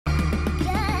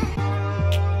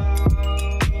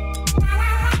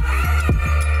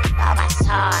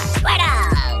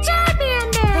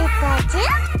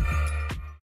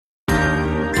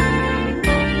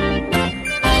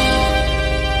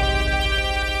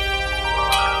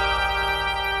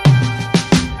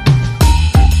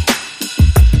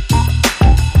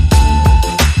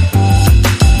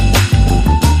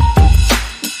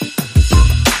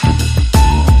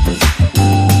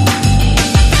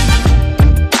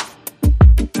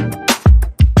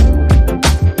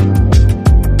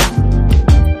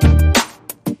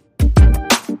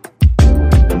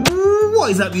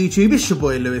up YouTube, it's your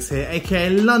boy Lewis here,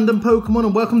 aka London Pokemon,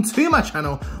 and welcome to my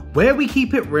channel where we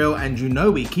keep it real and you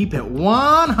know we keep it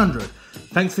 100.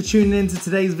 Thanks for tuning in to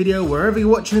today's video wherever you're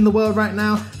watching in the world right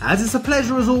now, as it's a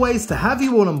pleasure as always to have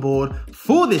you all on board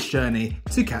for this journey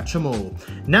to catch them all.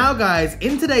 Now guys,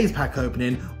 in today's pack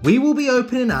opening, we will be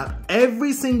opening up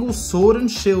every single Sword and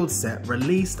Shield set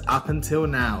released up until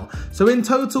now. So in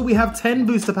total we have 10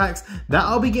 booster packs that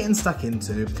I'll be getting stuck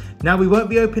into. Now we won't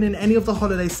be opening any of the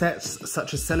holiday sets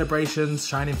such as Celebrations,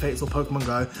 Shining Fates or Pokemon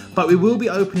Go, but we will be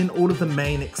opening all of the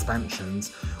main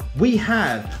expansions. We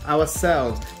have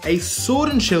ourselves a Sword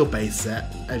and Shield base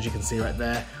set, as you can see right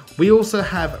there. We also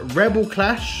have Rebel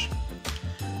Clash.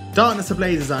 Darkness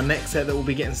Ablaze is our next set that we'll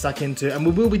be getting stuck into, and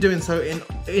we will be doing so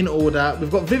in order. We've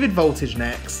got Vivid Voltage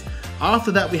next. After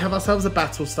that, we have ourselves a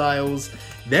Battle Styles.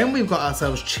 Then we've got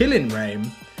ourselves Chilling Rain.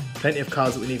 Plenty of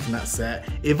cards that we need from that set.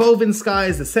 Evolving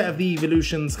Skies, the set of the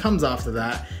evolutions, comes after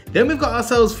that. Then we've got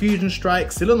ourselves Fusion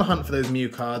Strike, still on the hunt for those Mew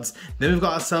cards. Then we've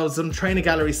got ourselves some Trainer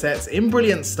Gallery sets in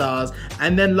Brilliant Stars.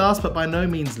 And then last but by no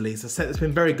means least, a set that's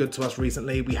been very good to us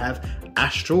recently, we have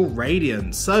Astral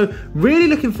Radiance. So really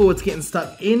looking forward to getting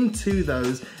stuck into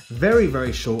those very,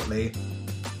 very shortly.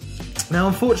 Now,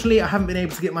 unfortunately, I haven't been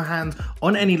able to get my hands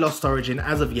on any Lost Origin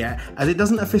as of yet, as it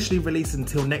doesn't officially release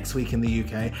until next week in the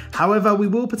UK. However, we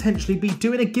will potentially be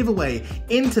doing a giveaway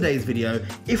in today's video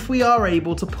if we are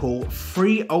able to pull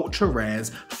 3 Ultra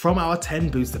Rares from our 10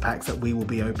 booster packs that we will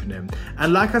be opening.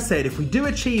 And like I said, if we do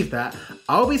achieve that,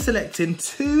 I'll be selecting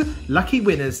 2 lucky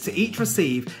winners to each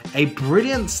receive a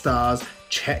Brilliant Stars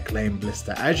check lane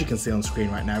blister, as you can see on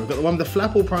screen right now. We've got the one with the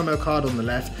Flapple promo card on the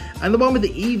left and the one with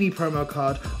the Eevee promo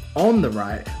card on the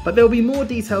right, but there'll be more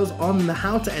details on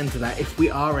how to enter that if we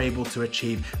are able to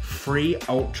achieve 3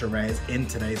 Ultra Rares in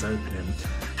today's opening.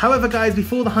 However guys,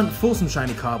 before the hunt for some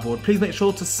shiny cardboard, please make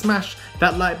sure to smash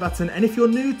that like button, and if you're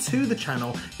new to the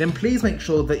channel, then please make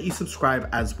sure that you subscribe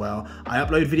as well. I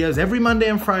upload videos every Monday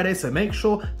and Friday, so make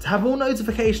sure to have all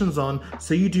notifications on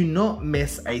so you do not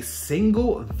miss a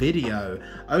single video.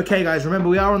 Okay guys, remember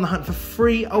we are on the hunt for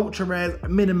 3 Ultra Rares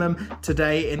minimum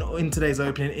today in today's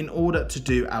opening in order to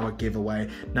do our giveaway.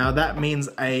 Now that means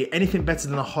anything better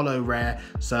than a holo rare,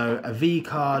 so a V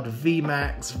card, V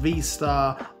Max, V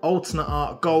Star, alternate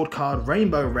art, gold card,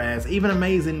 rainbow rares, even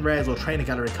amazing rares or trainer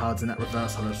gallery cards in that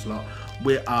reverse holo slot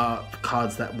are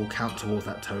cards that will count towards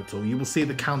that total. You will see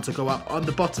the counter go up on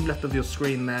the bottom left of your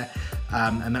screen there,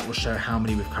 and that will show how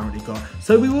many we've currently got.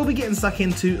 So we will be getting stuck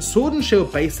into Sword and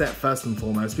Shield base set first and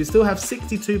foremost. We still have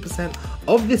 62%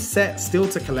 of this set still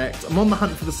to collect. I'm on the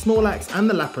hunt for the Snorlax and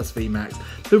the Lapras VMAX,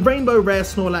 the Rainbow Rare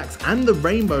Snorlax and the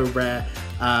Rainbow Rare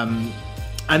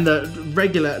and the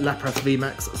regular Lapras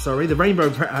VMAX, sorry, the Rainbow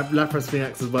Lapras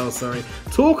VMAX as well, sorry,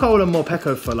 Torkoal and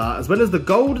Morpeko Full Art, as well as the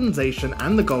Golden Zacian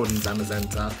and the Golden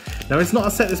Zamazenta. Now, it's not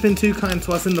a set that's been too kind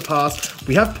to us in the past.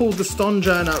 We have pulled the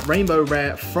Stonjourner Rainbow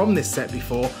Rare from this set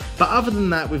before, but other than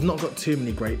that, we've not got too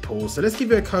many great pulls. So let's give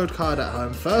you a code card at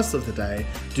home first of the day.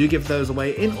 Do give those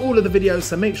away in all of the videos,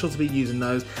 so make sure to be using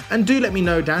those. And do let me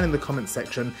know down in the comments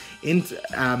section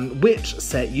which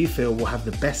set you feel will have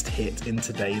the best hit in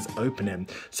today's opening.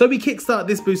 So we kickstart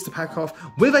this booster pack off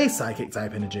with a Psychic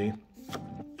type energy.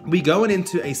 We go on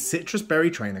into a Citrus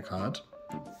Berry trainer card.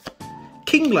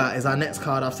 Kingler is our next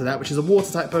card after that, which is a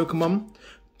water type Pokemon.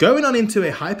 Going on into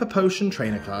a Hyper Potion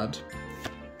trainer card.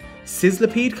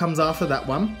 Sizzlipede comes after that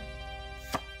one.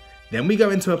 Then we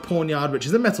go into a Pawniard, which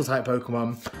is a metal type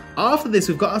Pokemon. After this,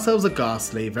 we've got ourselves a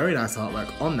Ghastly, very nice artwork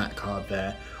on that card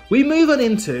there. We move on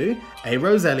into a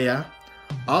Roselia.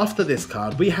 After this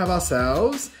card, we have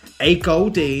ourselves a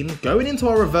Goldeen. Going into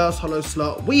our reverse holo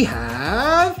slot, we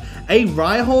have a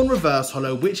Rhyhorn reverse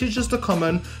holo, which is just a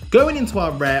common. Going into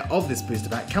our rare of this booster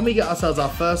pack, can we get ourselves our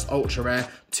first ultra rare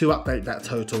to update that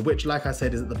total, which like I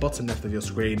said is at the bottom left of your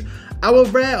screen. Our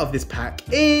rare of this pack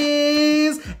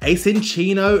is a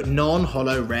Cinccino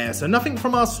non-holo rare, so nothing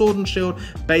from our Sword and Shield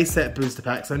base set booster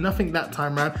pack, so nothing that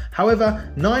time around.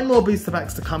 However, 9 more booster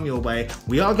packs to come your way.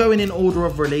 We are going in order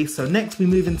of release, so next we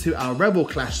move into our Rebel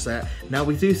Clash set. Now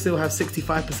we do still have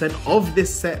 65% of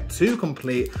this set to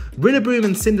complete. Rillaboom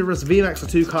and Cinderace VMAX are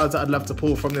 2 cards that I'd love to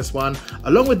pull from this one,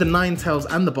 along with the Ninetales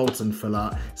and the Bolton Full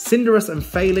Art. Cinderace and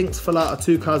Phalanx Full Art are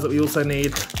 2 cards that we also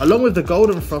need, along with the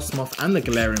Golden Frostmoth and the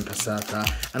Galarian Berserker.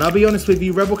 And I'll be honest with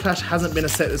you, Rebel Clash hasn't been a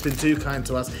set that's been too kind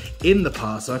to us in the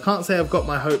past, so I can't say I've got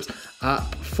my hopes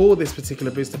up for this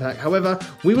particular booster pack. However,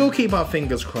 we will keep our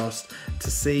fingers crossed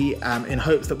to see in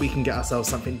hopes that we can get ourselves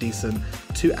something decent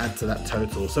to add to that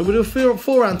total. So we'll do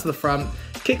 4 round to the front,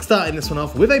 kickstarting this one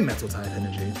off with a metal type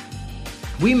energy.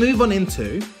 We move on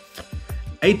into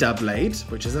a Doublade,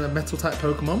 which is a metal type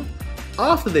Pokemon.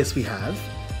 After this we have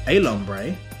a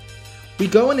Lombre. We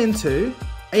go on into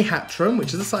a Hatchram,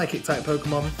 which is a Psychic type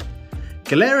Pokemon.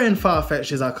 Galarian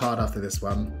Farfetch is our card after this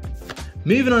one.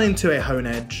 Moving on into a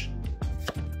Honedge.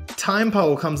 Time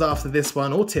Pole comes after this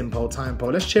one, or Timpole, Time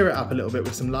Pole. Let's cheer it up a little bit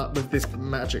with some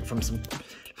magic from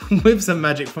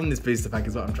this booster pack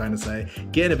is what I'm trying to say.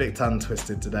 Getting a bit tongue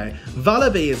twisted today.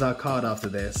 Vullaby is our card after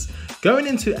this. Going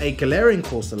into a Galarian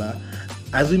Corsola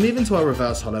as we move into our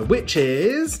reverse holo, which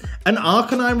is an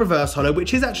Arcanine reverse holo,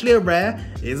 which is actually a rare.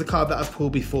 It is a card that I've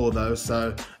pulled before though,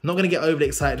 so I'm not going to get overly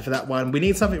excited for that one. We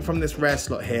need something from this rare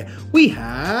slot here. We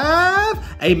have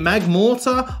a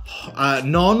Magmortar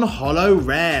non-holo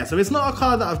rare. So it's not a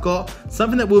card that I've got,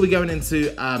 something that will be going into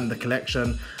the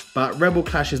collection. But Rebel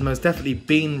Clash has most definitely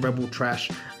been Rebel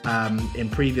Trash in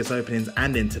previous openings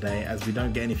and in today, as we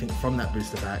don't get anything from that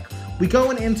booster pack. We go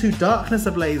on into Darkness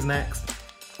Ablaze next.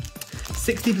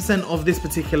 60% of this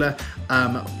particular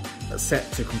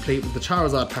set to complete with the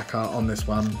Charizard pack art on this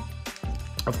one.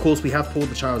 Of course, we have pulled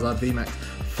the Charizard VMAX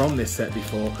from this set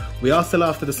before. We are still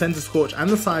after the Center Scorch and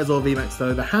the Sizor VMAX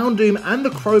though. The Houndoom and the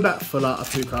Crobat Full Art are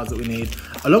 2 cards that we need,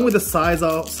 along with the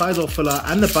Sizor Full Art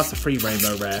and the Butterfree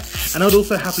Rainbow Rare. And I'd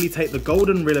also happily take the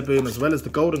Golden Rillaboom as well as the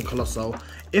Golden Colossal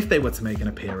if they were to make an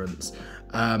appearance.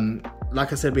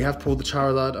 Like I said, we have pulled the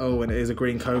Charizard. Oh, and it is a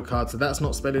green code card, so that's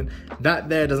not spelling. That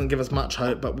there doesn't give us much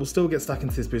hope, but we'll still get stuck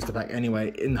into this booster pack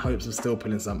anyway, in hopes of still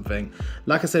pulling something.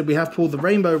 Like I said, we have pulled the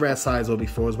Rainbow Rare Sizor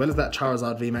before, as well as that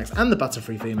Charizard VMAX and the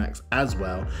Butterfree VMAX as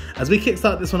well, as we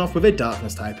kickstart this one off with a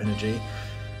Darkness type energy.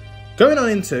 Going on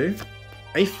into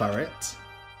a Furret.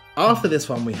 After this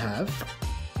one, we have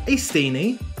a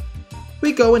Steenie.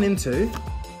 We're going into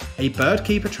a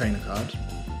Birdkeeper Trainer card.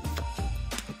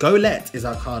 Golett is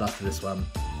our card after this one.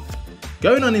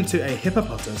 Going on into a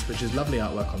Hippopotas, which is lovely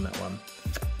artwork on that one.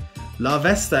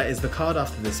 Larvesta is the card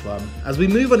after this one. As we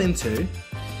move on into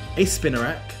a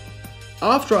Spinarak.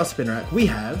 After our Spinarak, we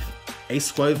have a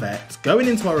Squovette. Going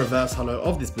into our reverse holo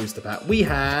of this booster pack, we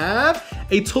have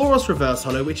a Tauros reverse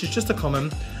holo, which is just a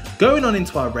common. Going on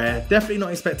into our rare, definitely not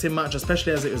expecting much,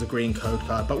 especially as it was a green code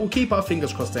card, but we'll keep our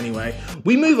fingers crossed anyway.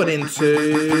 We move on into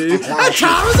a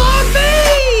Charizard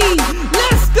V!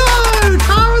 Let's go!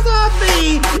 Charizard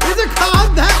V is a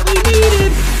card that we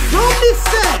needed from this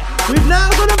set. We've now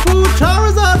got to pull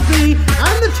Charizard V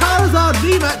and the Charizard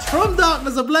VMAX from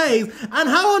Darkness Ablaze. And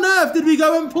how on earth did we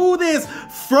go and pull this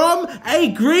from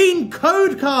a green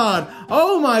code card?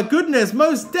 Oh my goodness,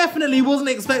 most definitely wasn't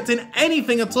expecting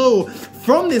anything at all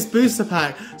from this booster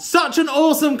pack. Such an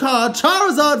awesome card.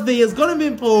 Charizard V has gone and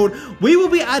been pulled. We will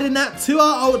be adding that to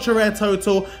our ultra rare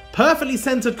total. Perfectly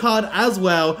centered card as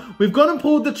well. We've gone and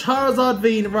pulled the Charizard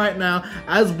V right now,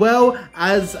 as well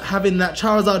as having that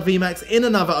Charizard VMAX in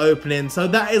another opening. So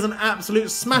that is an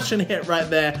absolute smashing hit right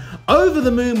there. Over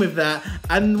the moon with that.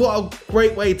 And what a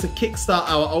great way to kickstart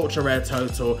our ultra rare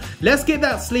total. Let's get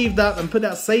that sleeved up and put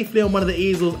that safely on one of the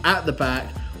easels at the back.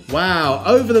 Wow,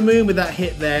 over the moon with that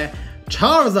hit there.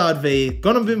 Charizard V,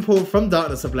 gone and been pulled from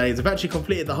Darkness Ablaze. We've actually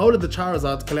completed the whole of the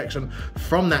Charizard collection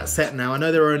from that set now. I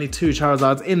know there were only 2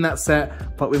 Charizards in that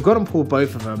set, but we've got and pulled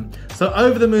both of them. So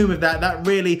over the moon with that, that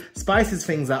really spices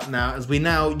things up now, as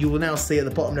you will now see at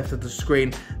the bottom left of the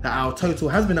screen that our total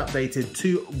has been updated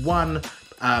to 1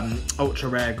 ultra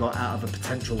rare got out of a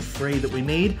potential 3 that we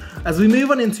need. As we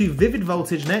move on into Vivid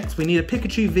Voltage next, we need a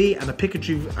Pikachu V and a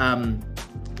Pikachu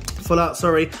Full Art,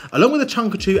 along with a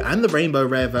Chunkachu and the Rainbow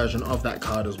Rare version of that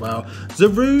card as well.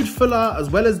 Zarude Full Art, as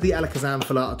well as the Alakazam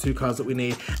Full Art are 2 cards that we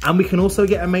need. And we can also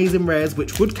get Amazing Rares,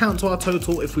 which would count to our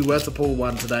total if we were to pull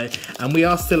 1 today. And we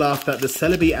are still after the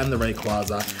Celebi and the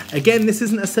Rayquaza. Again, this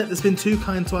isn't a set that's been too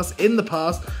kind to us in the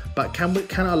past, but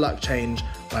can our luck change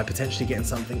by potentially getting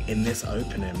something in this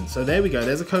opening? So there we go,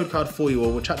 there's a code card for you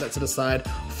all. We'll chuck that to the side,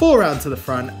 4 round to the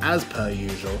front as per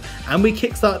usual. And we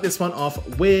kickstart this one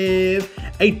off with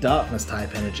a Darkness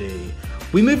type energy.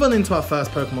 We move on into our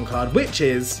first Pokemon card, which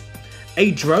is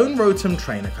a Drone Rotom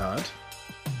Trainer card.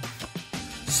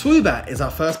 Swoobat is our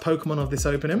first Pokemon of this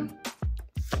opening.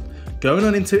 Going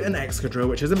on into an Excadrill,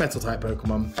 which is a Metal type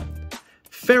Pokemon.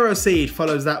 Ferroseed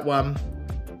follows that one.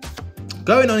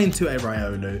 Going on into a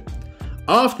Riolu.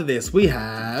 After this, we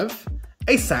have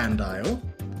a Sandile.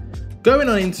 Going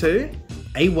on into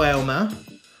a Wailmer.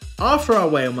 After our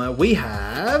Wailmer, we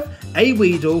have a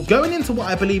Weedle. Going into what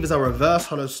I believe is our reverse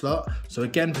holo slot. So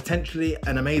again, potentially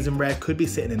an Amazing Rare could be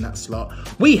sitting in that slot.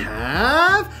 We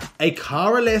have a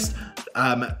Caralist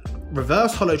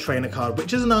reverse holo trainer card,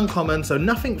 which is an uncommon, so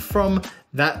nothing from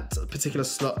that particular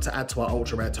slot to add to our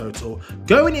ultra rare total.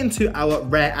 Going into our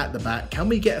rare at the back, can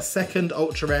we get a second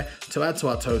ultra rare to add to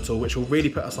our total, which will really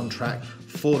put us on track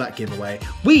for that giveaway?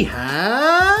 We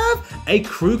have a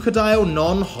crocodile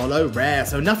non-holo rare,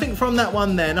 so nothing from that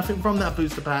one there, nothing from that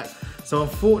booster pack. So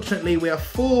unfortunately, we are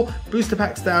 4 booster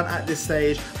packs down at this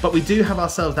stage, but we do have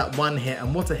ourselves that one hit,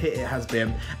 and what a hit it has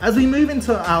been. As we move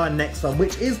into our next one,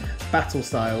 which is Battle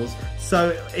Styles.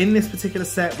 So in this particular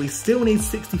set, we still need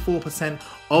 64%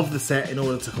 of the set in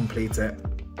order to complete it.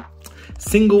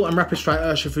 Single and Rapid Strike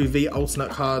Urshifu V alternate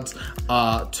cards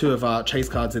are 2 of our chase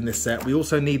cards in this set. We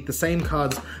also need the same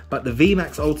cards, but the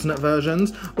VMAX alternate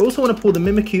versions. We also want to pull the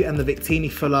Mimikyu and the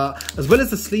Victini full art, as well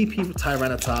as the Sleepy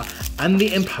Tyranitar and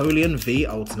the Empoleon V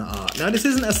alternate art. Now, this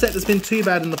isn't a set that's been too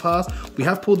bad in the past. We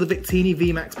have pulled the Victini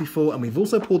VMAX before, and we've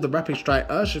also pulled the Rapid Strike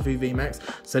Urshifu VMAX.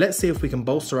 So let's see if we can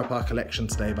bolster up our collection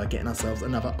today by getting ourselves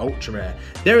another ultra rare.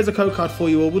 There is a code card for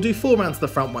you all. We'll do 4 rounds to the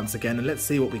front once again, and let's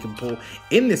see what we can pull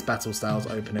in this Battle Style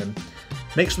opening.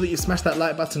 Make sure that you smash that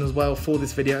like button as well for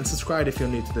this video, and subscribe if you're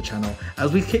new to the channel,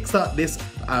 as we kickstart this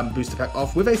booster pack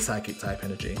off with a Psychic type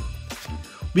energy.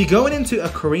 We're going into a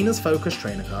Karina's Focus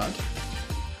trainer card.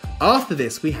 After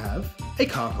this we have a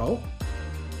Carkol.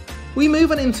 We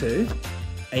move on into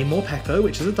a Morpeko,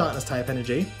 which is a Darkness type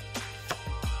energy.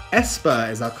 Esper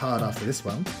is our card after this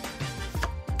one.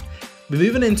 We're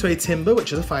moving into a Timber,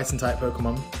 which is a Fighting type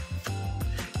Pokemon.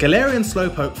 Galarian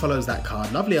Slowpoke follows that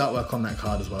card. Lovely artwork on that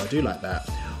card as well. I do like that.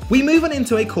 We move on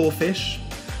into a Corphish.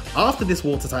 After this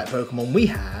Water type Pokemon, we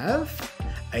have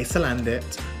a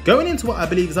Salandit. Going into what I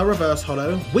believe is our reverse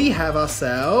holo, we have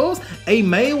ourselves a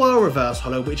Meiwa reverse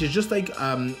holo, which is just a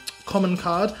common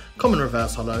card, common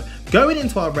reverse holo. Going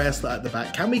into our rare slot at the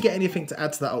back, can we get anything to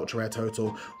add to that ultra rare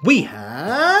total? We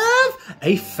have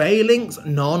a Phalanx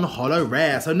non-holo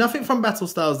rare, so nothing from Battle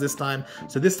Styles this time.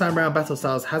 So this time around, Battle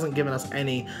Styles hasn't given us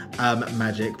any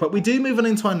magic, but we do move on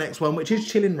into our next one, which is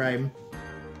Chilling Reign.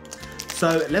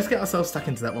 So let's get ourselves stuck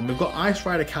into that one. We've got Ice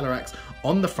Rider Calyrex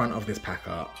on the front of this pack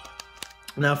art.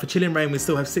 Now for Chilling Reign, we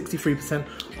still have 63%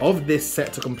 of this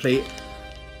set to complete.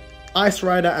 Ice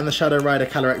Rider and the Shadow Rider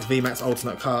Calyrex VMAX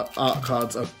alternate art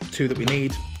cards are 2 that we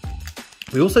need.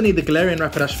 We also need the Galarian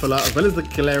Rapidash full art, as well as the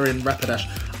Galarian Rapidash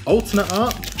alternate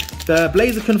art, the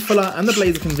Blaziken full art and the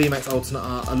Blaziken VMAX alternate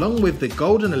art, along with the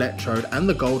Golden Electrode and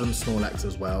the Golden Snorlax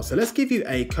as well. So let's give you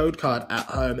a code card at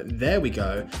home. There we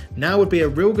go. Now would be a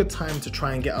real good time to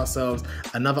try and get ourselves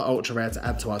another ultra rare to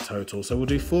add to our total. So we'll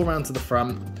do 4 rounds to the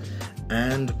front,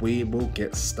 and we will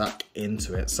get stuck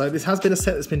into it. So this has been a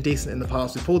set that's been decent in the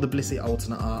past. We pulled the Blissey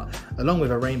alternate art, along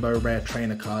with a Rainbow Rare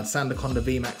trainer card, Sandaconda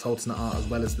VMAX alternate art, as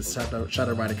well as the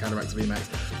Shadow Rider Calyrex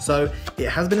VMAX. So it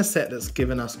has been a set that's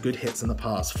given us good hits in the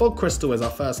past. Fog Crystal is our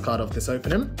first card of this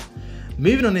opening.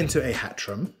 Moving on into a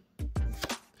Hatchram.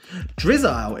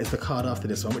 Drizzile is the card after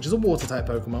this one, which is a Water type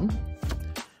Pokemon.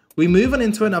 We move on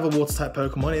into another Water type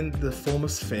Pokemon in the form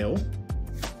of Spheal.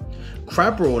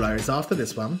 Crabrawler is after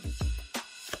this one.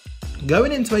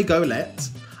 Going into a Golett.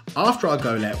 After our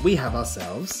Golett, we have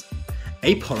ourselves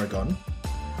a Porygon.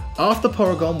 After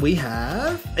Porygon, we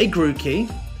have a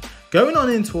Grookey. Going on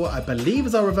into what I believe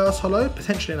is our reverse holo,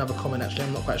 potentially another common actually,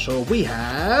 I'm not quite sure. We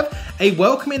have a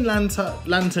Welcoming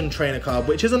Lantern trainer card,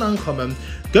 which is an uncommon.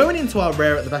 Going into our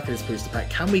rare at the back of this booster pack,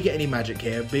 can we get any magic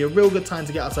here? It'd be a real good time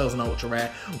to get ourselves an ultra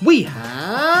rare. We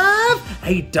have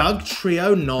a Doug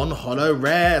Trio non-holo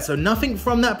rare, so nothing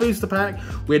from that booster pack.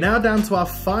 We're now down to our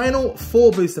final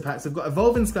 4 booster packs. We've got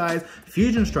Evolving Skies,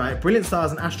 Fusion Strike, Brilliant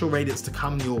Stars and Astral Radiance to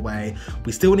come your way.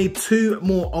 We still need 2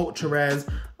 more ultra rares.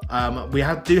 We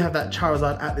do have that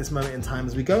Charizard at this moment in time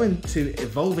as we go into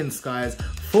Evolving Skies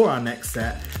for our next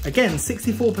set. Again,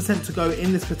 64% to go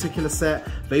in this particular set.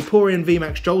 Vaporeon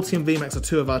VMAX, Jolteon VMAX are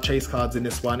 2 of our chase cards in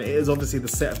this one. It is obviously the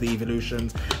set of the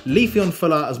evolutions. Leafeon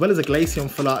full art as well as a Glaceon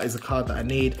full art is a card that I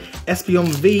need. Espeon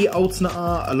V alternate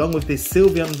art along with this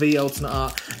Sylveon V alternate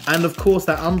art, and of course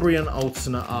that Umbreon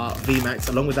alternate art VMAX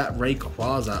along with that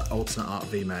Rayquaza alternate art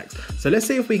VMAX. So let's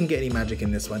see if we can get any magic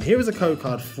in this one. Here is a code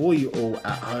card for you all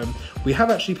at home. We have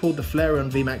actually pulled the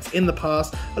Flareon VMAX in the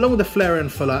past, along with a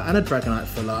Flareon full art and a Dragonite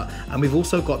full art, and we've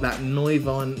also got that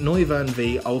Noivern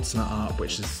V alternate art,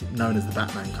 which is known as the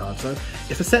Batman card. So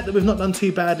it's a set that we've not done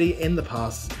too badly in the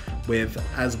past with,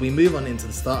 as we move on into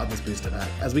the start of this booster pack,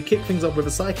 as we kick things off with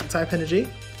a Psychic type energy,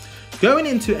 going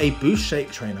into a Boost Shape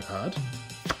trainer card.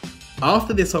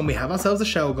 After this one, we have ourselves a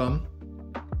Shelgon.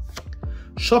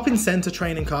 Shopping Center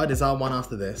training card is our one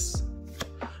after this.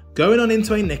 Going on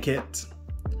into a Nickit.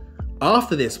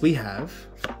 After this, we have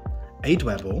a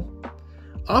Dwebble.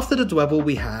 After the Dwebble,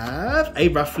 we have a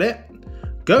Rufflet.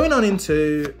 Going on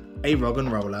into a Rock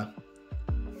and Roller.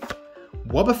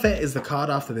 Wobbuffet is the card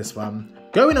after this one.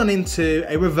 Going on into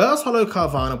a reverse holo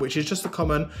Carvana, which is just a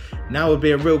common. Now would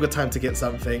be a real good time to get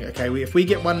something. Okay, if we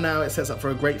get one now, it sets up for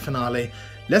a great finale.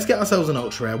 Let's get ourselves an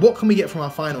ultra rare. What can we get from our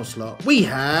final slot? We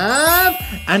have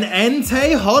an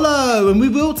Entei holo, and we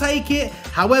will take it.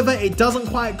 However, it doesn't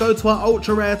quite go to our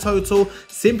ultra rare total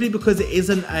simply because it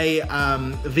isn't a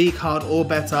V card or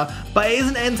better, but it is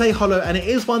an Entei holo, and it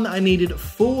is one that I needed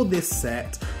for this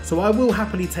set. So I will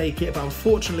happily take it, but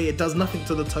unfortunately it does nothing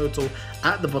to the total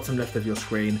at the bottom left of your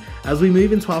screen. As we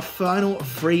move into our final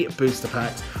 3 booster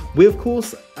packs, we of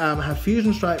course have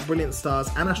Fusion Strike, Brilliant Stars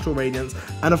and Astral Radiance,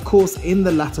 and of course in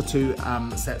the latter 2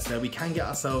 sets there we can get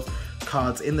ourselves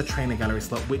cards in the trainer gallery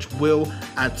slot, which will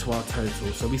add to our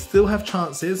total. So we still have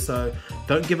chances, so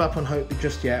don't give up on hope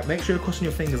just yet. Make sure you're crossing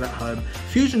your fingers at home.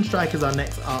 Fusion Strike is our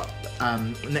next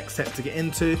set to get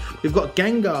into. We've got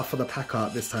Gengar for the pack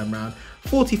art this time round.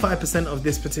 45% of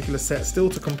this particular set still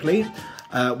to complete.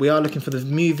 We are looking for the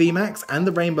Mew VMAX and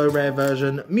the Rainbow Rare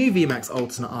version, Mew VMAX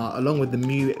Alternate Art, along with the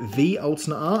Mew V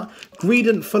Alternate Art.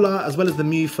 Greedent Full Art, as well as the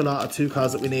Mew Full Art are 2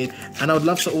 cards that we need. And I would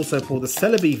love to also pull the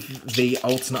Celebi V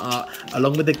Alternate Art,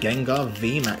 along with the Gengar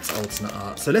VMAX Alternate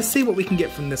Art. So let's see what we can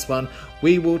get from this one.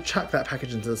 We will chuck that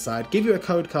package into the side, give you a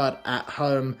code card at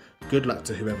home. Good luck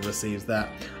to whoever receives that.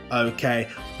 Okay,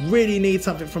 really need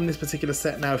something from this particular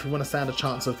set now if we want to stand a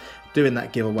chance of doing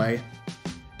that giveaway.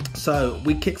 So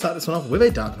we kickstart this one off with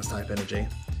a Darkness type energy.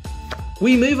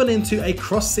 We move on into a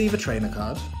Cross Seaver trainer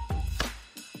card.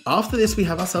 After this we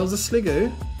have ourselves a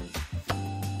Sliggoo.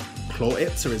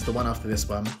 Clawitzer is the one after this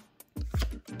one.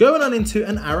 Going on into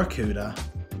an Arrokuda.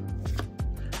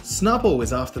 Snubbull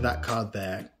is after that card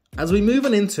there. As we move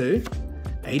on into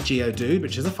a Geodude,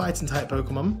 which is a fighting type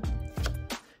Pokemon.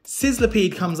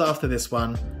 Sizzlipede comes after this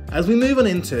one. As we move on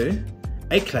into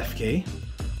a Klefki.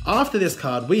 After this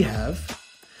card we have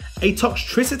a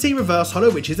Toxtricity Reverse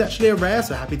Holo, which is actually a rare,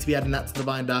 so happy to be adding that to the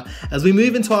binder. As we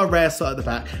move into our rare slot at the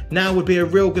back, now would be a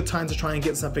real good time to try and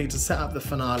get something to set up the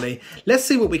finale. Let's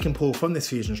see what we can pull from this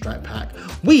Fusion Strike pack.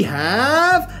 We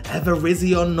have a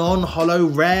Virizion non-holo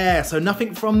rare, so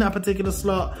nothing from that particular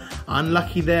slot.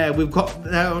 Unlucky there. We've got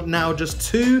now just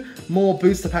 2 more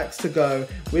booster packs to go.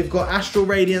 We've got Astral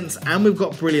Radiance and we've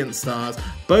got Brilliant Stars.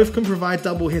 Both can provide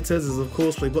double hitters, as of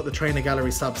course we've got the Trainer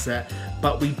Gallery subset,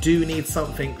 but we do need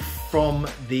something from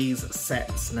these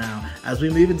sets now. As we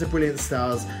move into Brilliant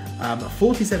Stars,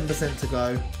 47% to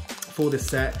go for this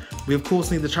set. We of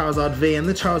course need the Charizard V and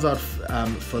the Charizard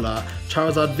Full Art,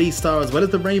 Charizard V Star, as well as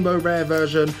the Rainbow Rare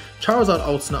version, Charizard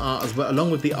Alternate Art as well,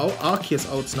 along with the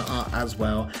Arceus Alternate Art as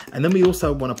well. And then we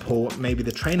also want to pull maybe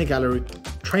the Trainer Gallery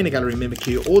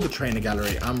Mimikyu or the Trainer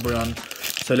Gallery Umbreon.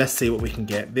 So let's see what we can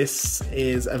get. This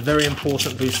is a very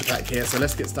important booster pack here, so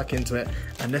let's get stuck into it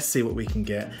and let's see what we can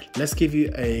get. Let's give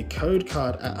you a code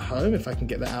card at home, if I can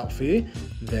get that out for you.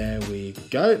 There we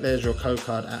go. There's your code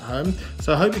card at home.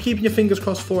 So I hope you're keeping your fingers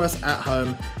crossed for us at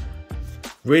home.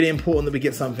 Really important that we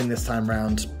get something this time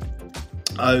round.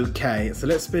 Okay, so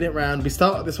let's spin it round. We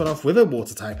start this one off with a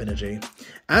Water type energy.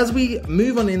 As we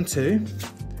move on into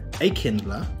a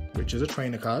Kindler, which is a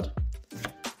trainer card.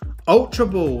 Ultra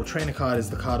Ball trainer card is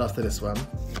the card after this one.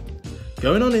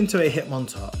 Going on into a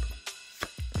Hitmontop.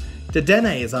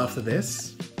 Dedenne is after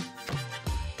this.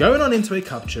 Going on into a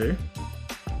Cubchoo.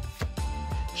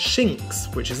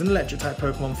 Shinx, which is an electric type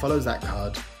Pokemon, follows that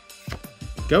card.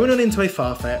 Going on into a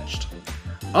Farfetch'd.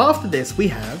 After this we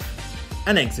have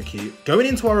an Execute. Going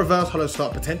into our reverse holo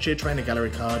slot, potentially a Trainer Gallery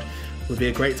card. Would be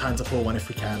a great time to pull one if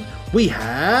we can. We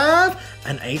have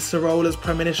an Acerolas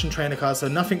Premonition trainer card, so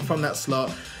nothing from that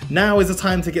slot. Now is the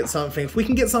time to get something. If we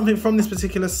can get something from this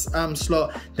particular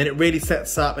slot, then it really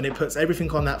sets up and it puts everything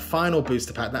on that final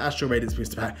booster pack, that Astral Radiance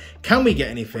booster pack. Can we get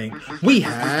anything? We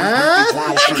have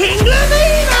a Kingler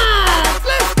VMAX!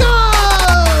 Let's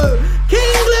go!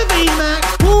 Kingler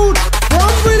VMAX pulled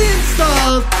from Brilliant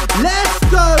Stars. Let's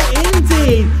go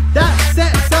indeed. That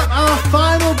sets up our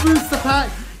final booster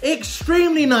pack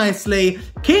extremely nicely.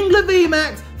 Kingler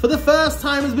VMAX for the first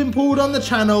time has been pulled on the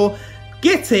channel.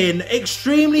 Get in,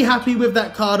 extremely happy with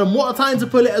that card, and what a time to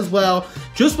pull it as well.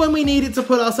 Just when we needed to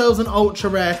pull ourselves an ultra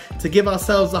rare to give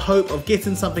ourselves the hope of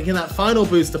getting something in that final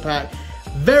booster pack.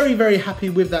 Very, very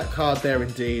happy with that card there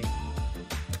indeed.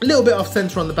 A little bit off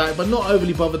center on the back, but not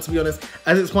overly bothered to be honest,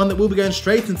 as it's one that will be going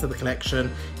straight into the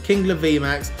collection. Kingler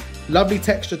VMAX, lovely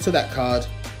texture to that card.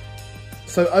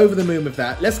 So over the moon with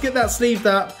that. Let's get that sleeved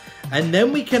up and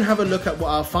then we can have a look at what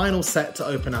our final set to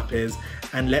open up is,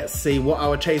 and let's see what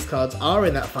our chase cards are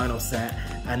in that final set,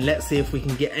 and let's see if we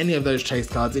can get any of those chase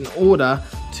cards in order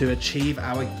to achieve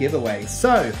our giveaway.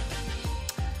 So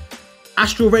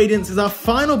Astral Radiance is our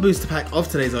final booster pack of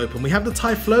today's open. We have the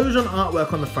Typhlosion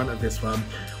artwork on the front of this one.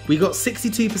 We got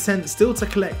 62% still to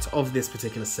collect of this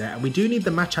particular set, and we do need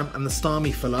the Machamp and the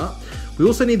Starmie full art. We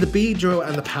also need the Beedrill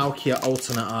and the Palkia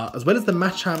alternate art, as well as the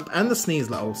Machamp and the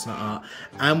Sneasler alternate art.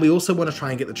 And we also want to try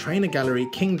and get the Trainer Gallery,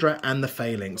 Kingdra and the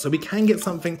Failing. So we can get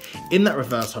something in that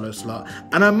reverse holo slot.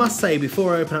 And I must say,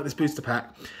 before I open up this booster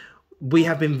pack, we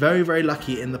have been very, very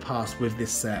lucky in the past with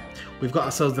this set. We've got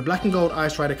ourselves the Black and Gold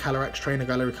Ice Rider Calyrex Trainer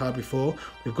Gallery card before.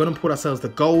 We've gone and pulled ourselves the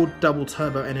Gold Double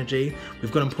Turbo Energy.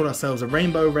 We've gone and pulled ourselves a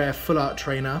Rainbow Rare Full Art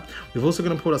Trainer. We've also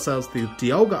gone and pulled ourselves the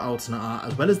Dialga Alternate Art,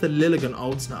 as well as the Lilligant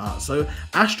Alternate Art. So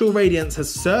Astral Radiance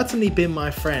has certainly been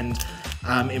my friend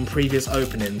in previous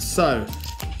openings. So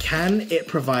can it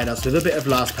provide us with a bit of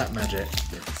last pack magic?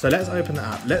 So let's open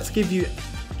that up.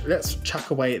 Let's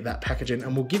chuck away that packaging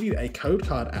and we'll give you a code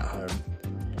card at home.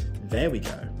 There we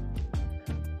go.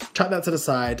 Chuck that to the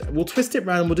side. We'll twist it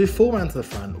round. We'll do 4 round to the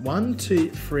front. 1, 2,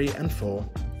 3, and 4.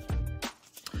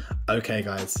 Okay,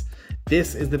 guys.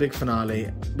 This is the big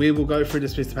finale. We will go through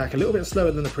this booster pack a little bit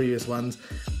slower than the previous ones.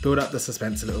 Build up the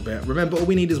suspense a little bit. Remember, all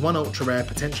we need is 1 ultra rare,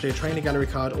 potentially a Trainer Gallery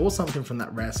card or something from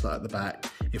that rare slot at the back.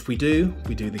 If we do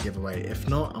the giveaway. If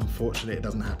not, unfortunately, it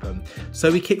doesn't happen.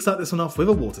 So we kickstart this one off with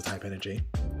a Water type energy.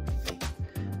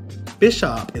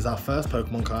 Bisharp is our first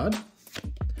Pokemon card.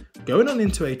 Going on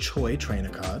into a Choi trainer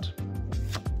card.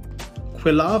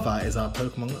 Quilava is our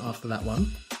Pokemon after that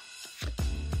one.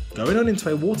 Going on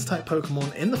into a Water type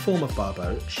Pokemon in the form of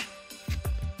Barboach.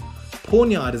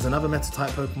 Pawniard is another Metal type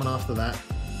Pokemon after that.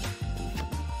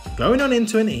 Going on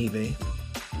into an Eevee.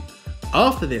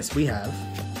 After this we have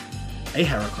a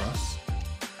Heracross.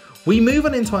 We move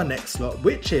on into our next slot,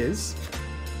 which is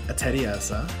a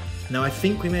Teddiursa. Now I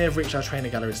think we may have reached our Trainer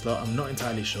Gallery slot, I'm not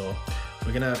entirely sure.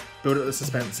 We're going to build up the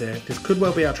suspense here. This could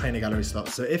well be our Trainer Gallery slot,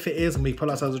 so if it is and we pull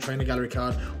ourselves a Trainer Gallery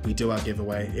card, we do our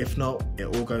giveaway. If not, it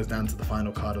all goes down to the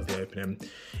final card of the opening.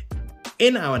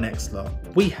 In our next slot,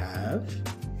 we have...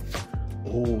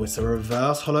 oh, it's a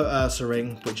reverse holo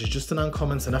Ursaring, which is just an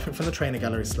uncommon, so nothing from the Trainer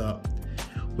Gallery slot.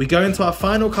 We go into our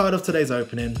final card of today's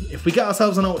opening. If we get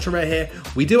ourselves an ultra rare here,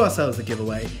 we do ourselves the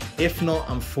giveaway. If not,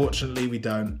 unfortunately, we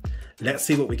don't. Let's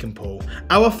see what we can pull.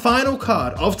 Our final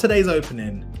card of today's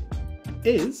opening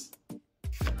is...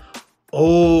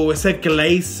 oh, it's a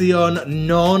Glaceon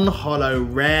non-holo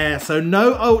rare. So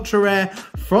no ultra rare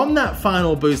from that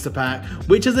final booster pack,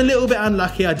 which is a little bit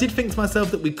unlucky. I did think to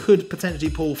myself that we could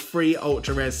potentially pull 3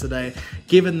 ultra rares today,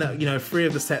 given that, you know, 3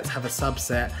 of the sets have a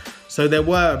subset. So there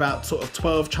were about sort of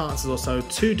 12 chances or so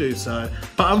to do so.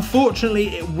 But unfortunately,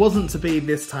 it wasn't to be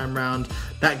this time round.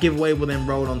 That giveaway will then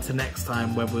roll on to next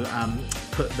time where we'll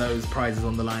put those prizes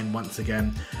on the line once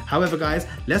again. However, guys,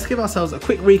 let's give ourselves a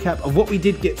quick recap of what we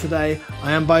did get today.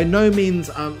 I am by no means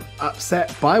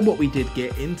upset by what we did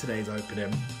get in today's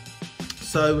opening.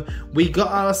 So we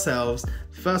got ourselves,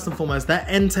 first and foremost, that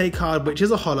Entei card, which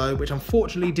is a holo, which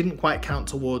unfortunately didn't quite count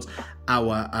towards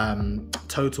our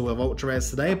total of ultra rares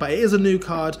today, but it is a new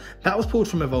card that was pulled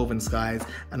from Evolving Skies,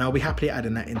 and I'll be happily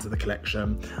adding that into the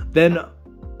collection. Then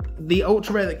the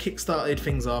ultra rare that kickstarted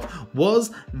things off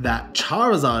was that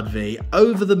Charizard V.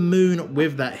 Over the moon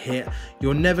with that hit.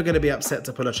 You're never going to be upset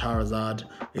to pull a Charizard.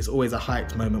 It's always a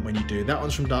hyped moment when you do. That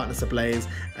one's from Darkness Ablaze,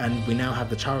 and we now have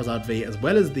the Charizard V as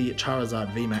well as the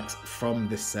Charizard VMAX from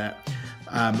this set.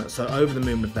 So over the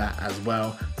moon with that as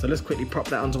well. So let's quickly prop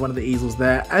that onto one of the easels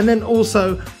there. And then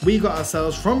also we got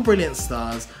ourselves from Brilliant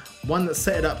Stars one that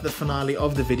set it up the finale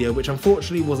of the video, which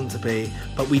unfortunately wasn't to be,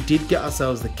 but we did get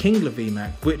ourselves the Kingler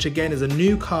VMAX, which again is a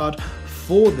new card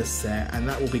for the set, and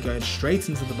that will be going straight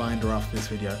into the binder after this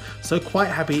video. So quite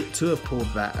happy to have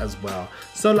pulled that as well.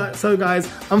 So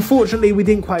guys, unfortunately we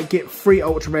didn't quite get 3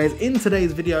 ultra rares in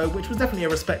today's video, which was definitely a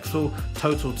respectful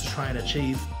total to try and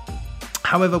achieve.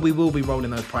 However, we will be rolling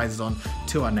those prizes on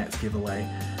to our next giveaway.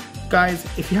 Guys,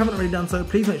 if you haven't already done so,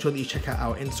 please make sure that you check out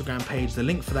our Instagram page. The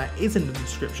link for that is in the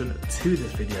description to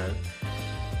this video.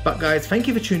 But guys, thank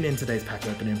you for tuning in today's pack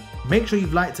opening. Make sure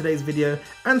you've liked today's video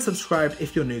and subscribed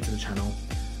if you're new to the channel.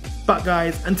 But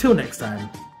guys, until next time,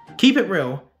 keep it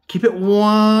real, keep it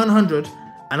 100,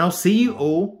 and I'll see you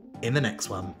all in the next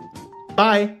one.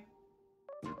 Bye!